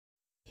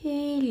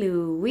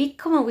Hello,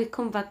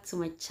 welcome back to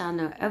my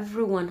channel,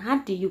 everyone. How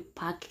do you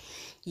pack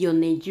your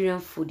Nigerian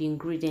food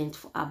ingredients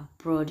for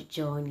abroad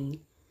journey?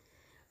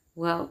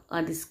 Well,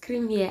 on the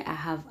screen here I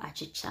have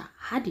achicha.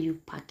 How do you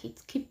pack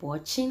it? Keep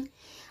watching.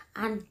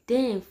 And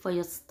then for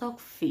your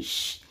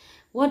stockfish,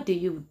 what do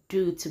you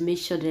do to make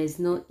sure there is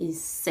no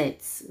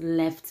insects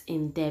left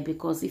in there?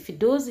 Because if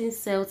those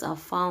insects are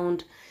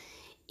found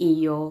in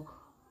your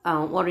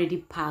already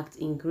packed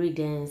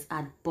ingredients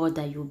at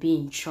border, you'll be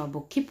in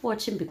trouble. Keep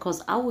watching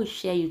because I will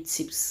share you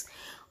tips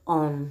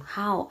on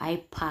how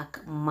I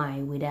pack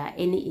mine without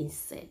any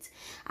insect,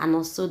 and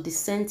also the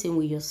same thing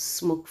with your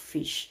smoked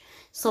fish.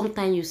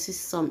 Sometimes you see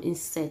some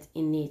insect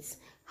in it.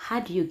 How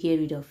do you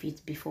get rid of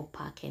it before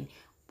packing?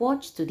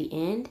 Watch to the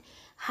end.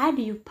 How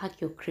do you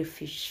pack your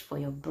crayfish for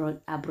your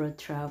abroad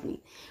traveling?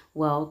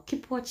 Well,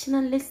 keep watching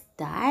and let's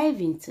dive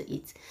into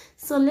it.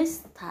 So let's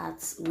start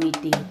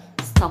with the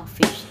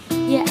stockfish.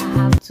 Here I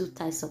have two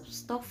types of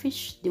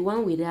stockfish. The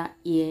one with that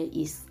ear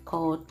is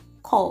called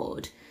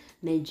cod.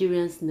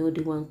 Nigerians know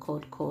the one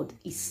called cod.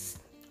 It's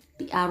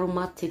the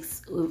aroma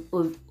takes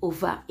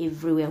over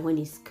everywhere when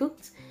it's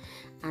cooked.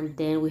 And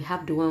then we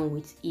have the one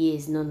with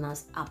ears known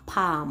as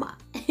apama.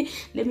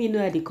 Let me know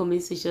at the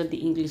comment section the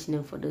English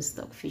name for those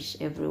stockfish,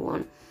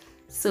 everyone.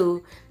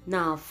 So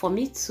now for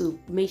me to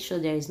make sure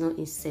there is no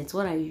insect,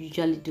 what I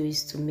usually do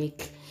is to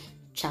make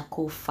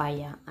charcoal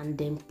fire and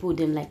then put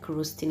them like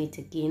roasting it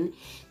again.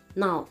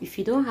 Now if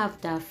you don't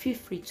have that, feel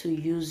free to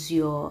use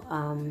your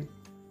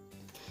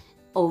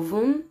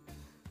oven.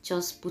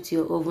 Just put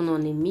your oven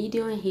on a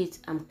medium heat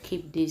and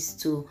keep this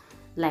to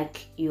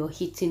like you're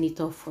heating it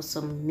up for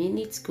some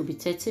minutes, could be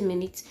 30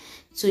 minutes,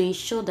 to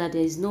ensure that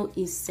there is no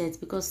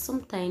insect, because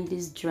sometimes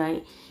this dry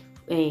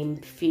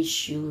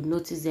fish, you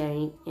notice there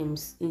are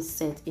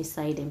insect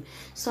inside them.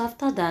 So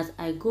after that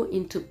I go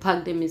in to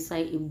pack them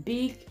inside a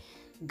big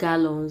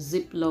gallon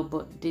ziploc,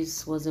 but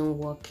this wasn't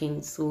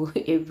working, so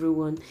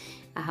everyone,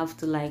 I have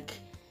to like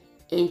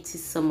empty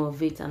some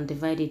of it and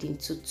divide it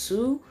into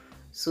two.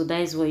 So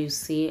that is what you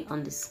see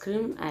on the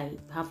screen. I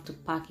have to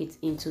pack it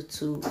into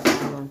 2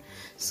 gallons.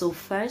 So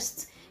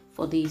first,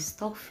 for the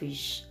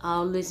stockfish, I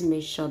always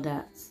make sure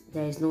that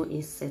there is no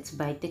insect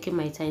by taking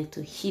my time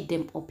to heat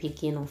them up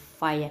again on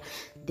fire,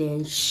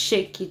 then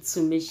shake it to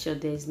make sure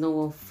there is no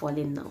one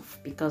falling off,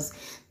 because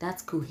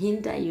that could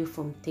hinder you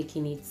from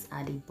taking it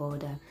at the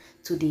border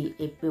to the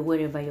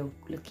wherever your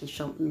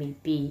location may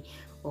be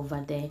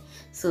over there.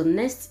 So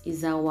next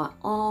is our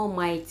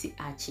almighty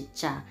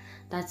achicha,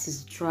 that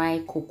is dry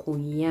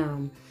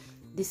cocoyam.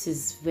 This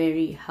is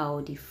very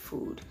healthy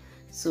food,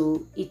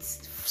 so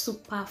it's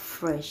super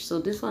fresh. So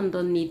this one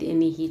don't need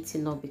any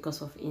heating up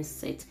because of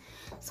insect.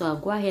 So I'll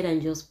go ahead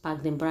and just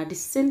pack them, but at the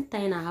same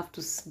time I have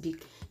to be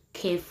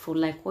careful.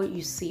 Like what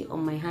you see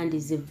on my hand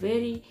is a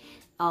very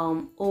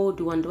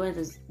old one, the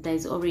one that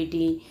is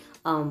already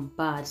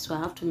bad, so I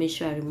have to make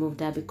sure I remove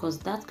that, because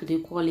that could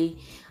equally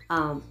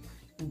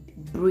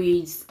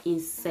breeds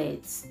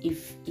insects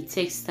if it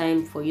takes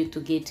time for you to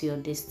get to your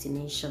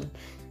destination,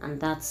 and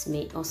that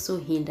may also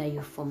hinder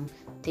you from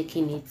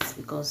taking it,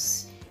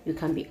 because you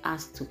can be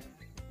asked to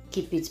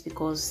keep it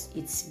because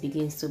it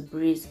begins to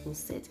breed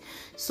insects.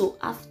 So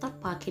after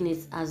packing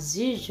it, as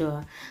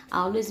usual, I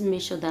always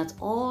make sure that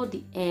all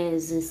the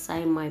airs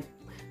inside my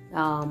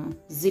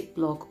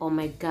ziploc or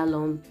my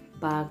gallon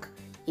bag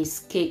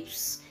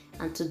escapes,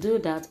 and to do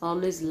that I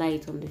always lie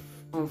it on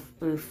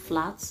the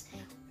flat,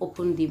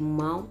 open the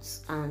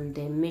mouth, and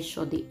then make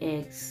sure the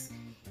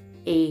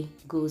air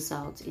goes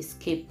out,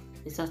 escape.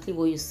 Exactly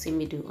what you see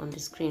me do on the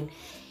screen.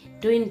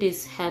 Doing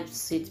this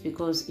helps it,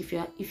 because if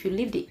you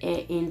leave the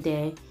air in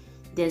there,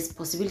 there's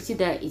possibility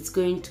that it's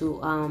going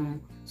to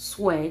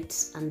sweat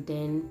and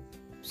then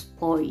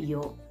spoil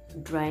your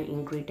dry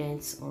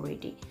ingredients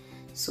already.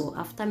 So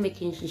after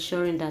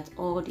ensuring that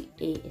all the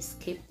air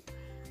escape,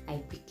 I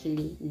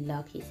quickly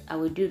lock it. I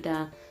will do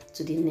that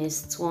to the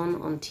next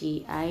one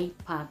until I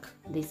pack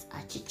this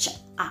achicha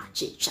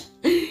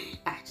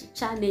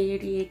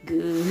very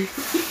good.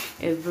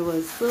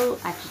 Everyone, so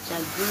achicha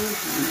goes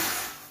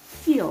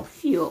with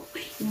fio.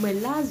 In my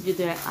last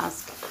video I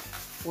asked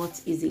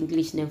what is the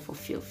English name for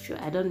fio.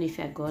 I don't know if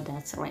I got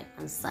that right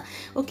answer.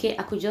 Okay,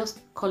 I could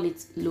just call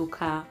it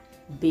local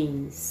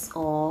beans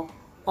or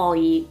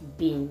oil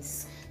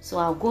beans. So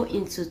I'll go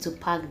into to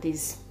pack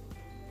this,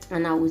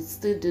 and I will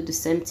still do the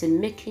same thing,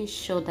 making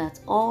sure that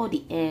all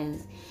the air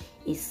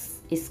is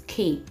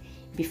escape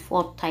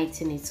before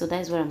tightening it. So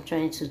that's what I'm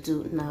trying to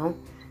do now.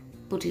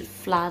 Put it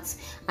flat.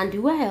 And the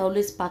way I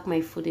always pack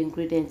my food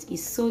ingredients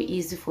is so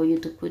easy for you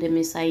to put them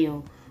inside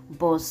your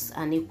box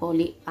and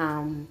equally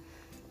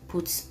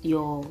put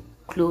your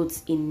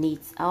clothes in it.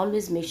 I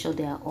always make sure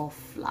they are all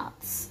flat,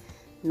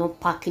 not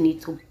packing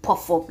it to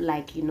puff up,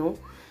 like, you know.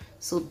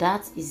 So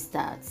that is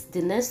that.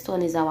 The next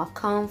one is our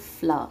corn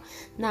flour.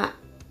 Now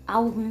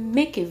I'll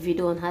make a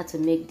video on how to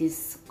make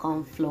this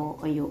corn flour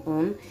on your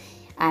own.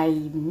 I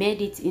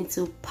made it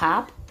into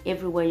pap.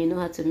 Everyone, you know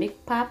how to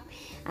make pap,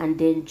 and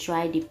then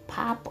dry the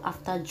pap.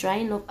 After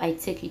drying up, I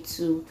take it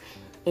to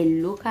a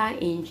local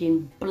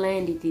engine,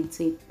 blend it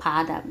into a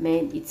powder.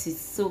 Man, it is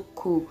so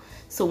cool.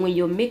 So when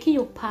you're making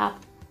your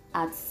pap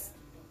at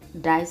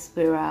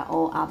diaspora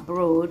or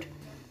abroad,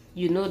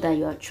 you know that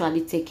you're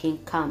actually taking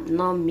calm,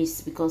 not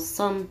mix, because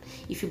some,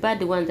 if you buy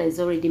the one that is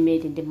already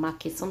made in the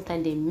market,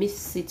 sometimes they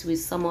mix it with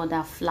some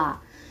other flour.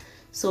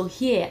 So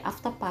here,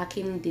 after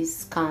packing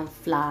this calm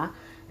flour,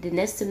 the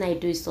next thing I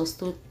do is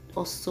also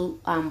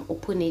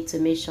open it to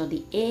make sure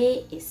the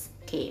air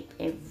escape.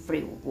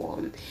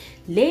 Everyone,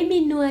 let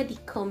me know at the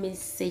comment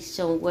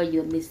section what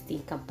you guys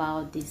think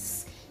about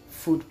this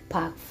food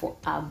pack for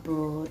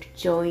abroad.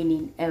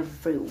 Joining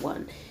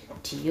everyone,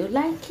 do you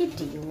like it?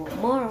 Do you want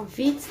more of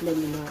it? Let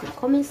me know in the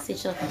comment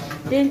section.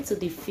 Then to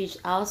the fish,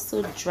 I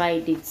also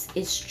dried it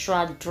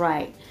extra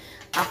dry.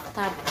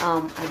 After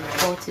I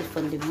bought it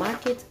from the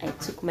market, I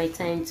took my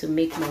time to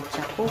make my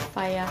charcoal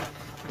fire,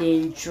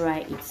 then dry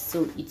it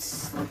so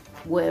it's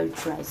well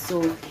dry,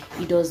 so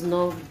it does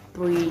not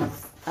breathe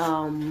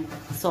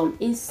some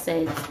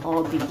insects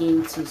or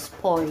begin to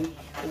spoil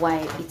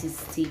while it is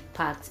still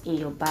packed in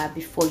your bag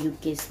before you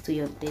get to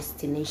your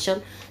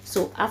destination.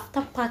 So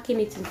after packing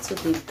it into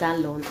the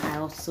gallon, I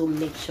also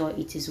make sure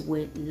it is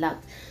well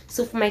locked.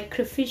 So for my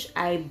crayfish,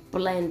 I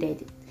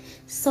blended it.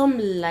 Some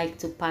like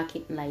to pack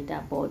it like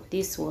that, but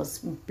this was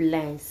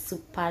blend,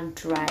 super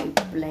dry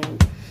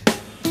blend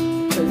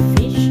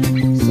crayfish.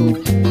 So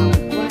I'll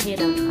go ahead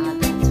and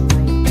add that to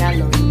my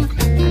gallon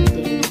and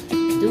then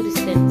do the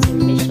same thing.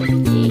 Make sure the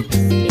egg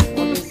escape,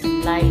 always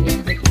line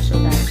it, making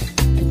sure that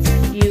it's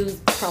fused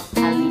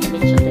properly.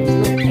 Make sure there is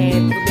no air.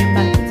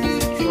 Remember, it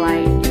is dry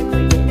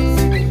ingredients.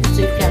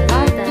 So if you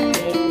allow that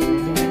air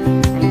in there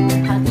and you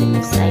pack it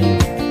inside your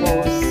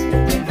box,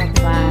 whatever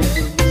bag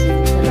you're using,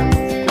 the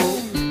gallon must go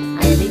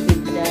and leave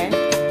it there.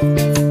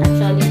 It's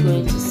actually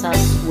going to start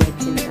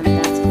sweating, and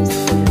that is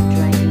for your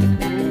dry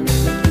ingredients,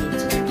 making it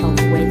to become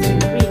wet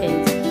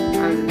ingredients,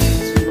 and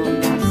it will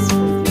not last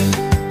for you.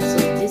 So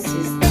this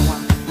is our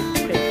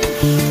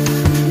crayfish.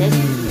 Next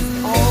is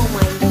all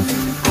my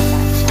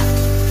abacha,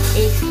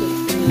 aka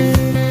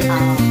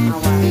our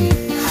tapioca.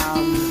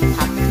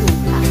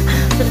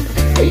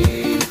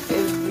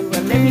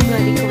 Everyone, let me know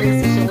in the comment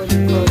section what you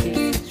call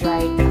this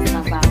dried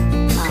cassava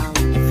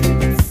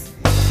fruits.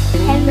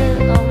 Hello,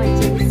 all my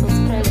daily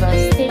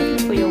subscribers. Thank you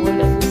for your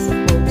wonderful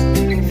support.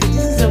 If this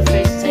is your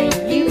first time,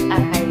 you are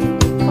highly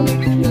welcome.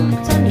 If you are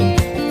returning,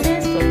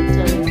 thanks for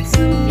returning. 2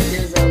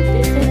 videos are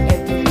updated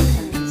every week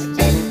on this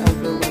channel,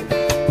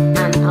 everyone.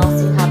 And I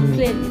also have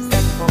playlists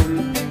on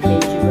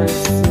Nigerian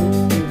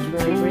food,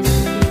 Nigerian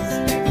recipes,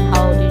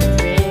 healthy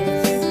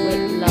drinks,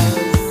 weight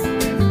loss,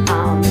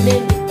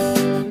 maybe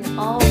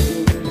all the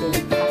ingredients,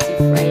 party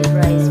fried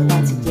rice,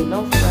 party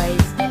jollof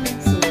rice.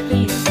 So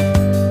please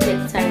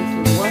take time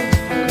to watch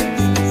and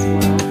listen as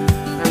well.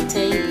 I'm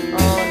telling you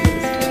all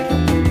this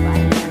dropping by,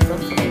 and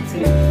don't forget to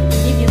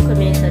leave your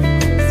comments at the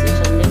comment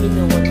section. Let me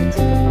know what you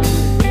think about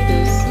my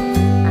videos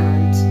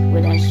and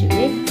whether I should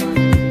make more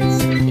videos.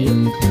 Okay,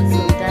 so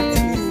that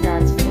is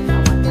that for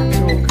our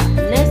tapioca.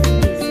 Next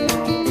is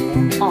my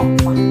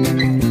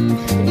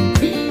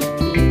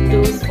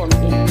those from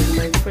Enugu,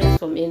 my friends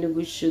from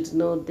Enugu should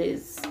know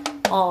this.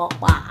 Oh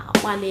wow,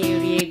 one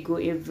area go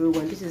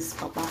everyone. This is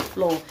papa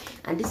flour,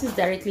 and this is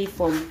directly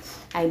from,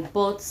 I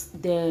bought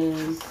the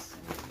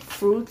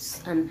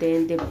fruits and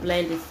then they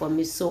blend it for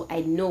me, so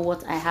I know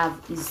what I have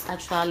is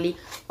actually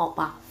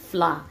upper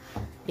flour,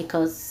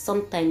 because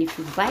sometimes if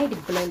you buy the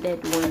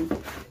blended one,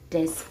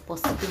 there's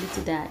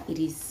possibility that it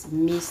is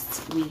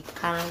mixed with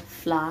canned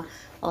flour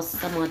or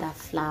some other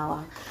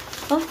flour.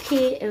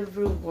 Okay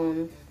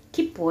everyone,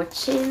 keep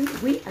watching.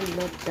 We are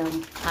not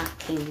done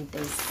packing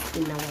this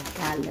in our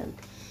gallon.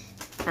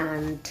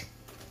 And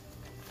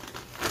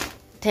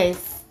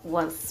thanks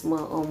once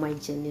more all my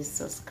genuine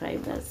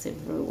subscribers,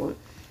 everyone.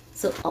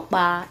 So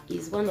okpa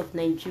is one of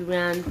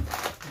Nigerian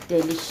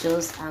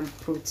delicious and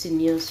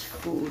proteinous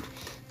food.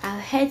 I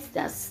heard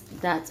that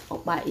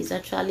okpa is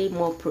actually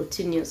more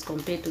proteinous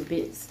compared to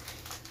beans.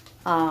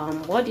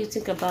 What do you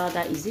think about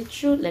that? Is it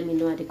true? Let me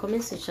know at the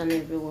comment section,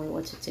 everyone,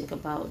 what you think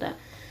about that.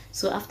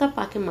 So after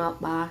packing my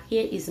okpa,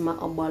 here is my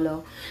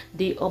obolo.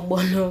 The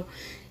obolo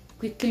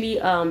quickly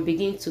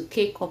begin to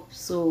cake up,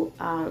 so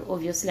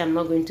obviously I'm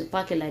not going to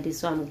pack it like this,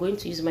 so I'm going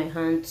to use my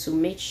hand to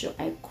make sure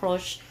I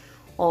crush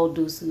all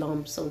those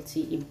lumps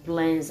until it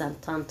blends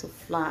and turns to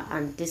flour,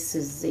 and this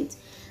is it.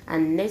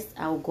 And next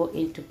I'll go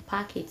into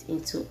pack it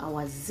into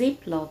our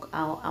ziploc,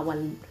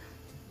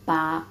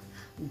 our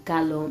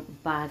gallon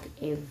bag,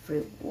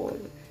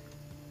 everyone.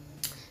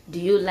 Do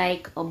you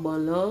like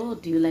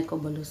obolo? Do you like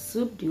obolo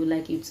soup? Do you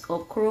like its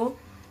okra?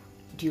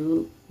 Do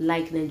you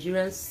like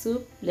Nigerian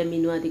soup? Let me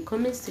know at the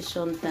comment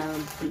section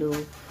down below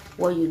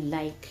what you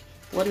like,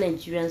 what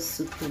Nigerian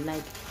soup you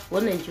like,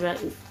 what Nigerian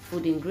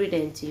food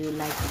ingredient you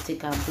like to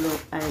take abroad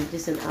and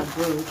this in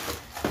abroad.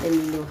 Let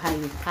me know how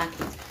you pack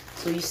it.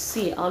 So you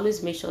see,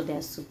 always make sure they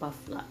are super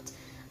flat.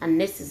 And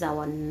next is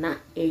our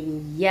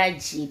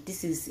yaji.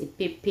 This is a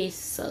pepper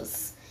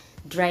sauce,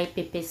 dry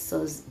pepper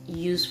sauce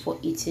used for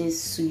eating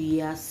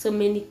suya, so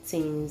many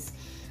things.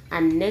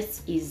 And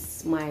next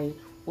is my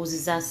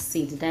uziza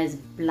seed, that is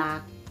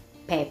black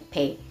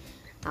pepper.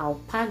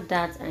 I'll pack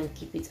that and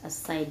keep it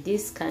aside.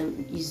 This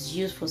is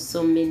used for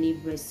so many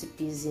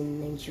recipes in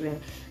Nigeria,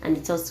 and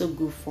it's also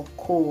good for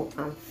cold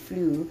and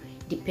flu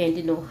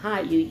depending on how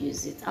you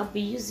use it. I'll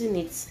be using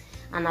it,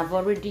 and I've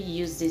already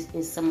used this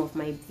in some of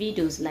my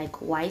videos,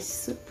 like white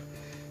soup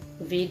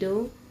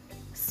video,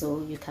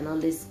 so you can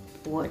always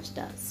watch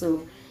that.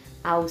 So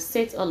I'll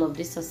set all of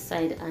this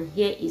aside, and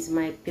here is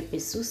my pepper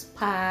soup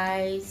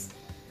spice,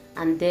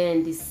 and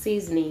then the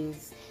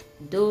seasonings.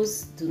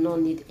 Those do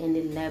not need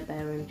any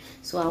labeling,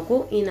 so I'll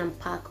go in and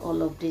pack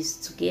all of this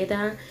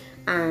together,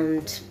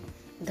 and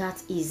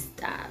that is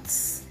that,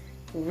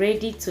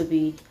 ready to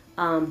be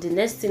the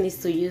next thing is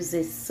to use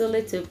a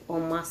sellotape or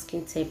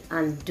masking tape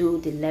and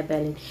do the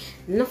labeling.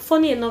 Now,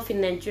 funny enough,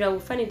 in Nigeria we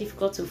find it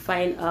difficult to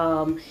find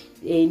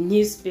a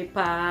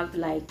newspaper,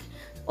 like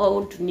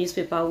old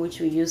newspaper which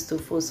we used to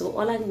fold. So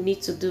all I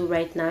need to do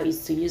right now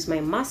is to use my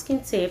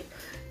masking tape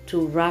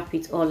to wrap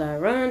it all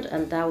around,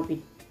 and that will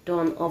be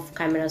done off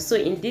camera. So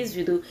in this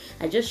video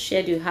I just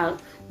shared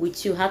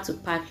with you how to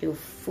pack your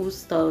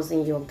foodstuffs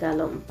in your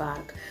gallon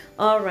bag.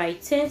 All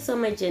right, thanks so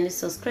much, Jenny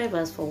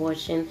subscribers, for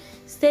watching.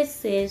 Stay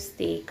safe,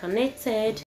 stay connected.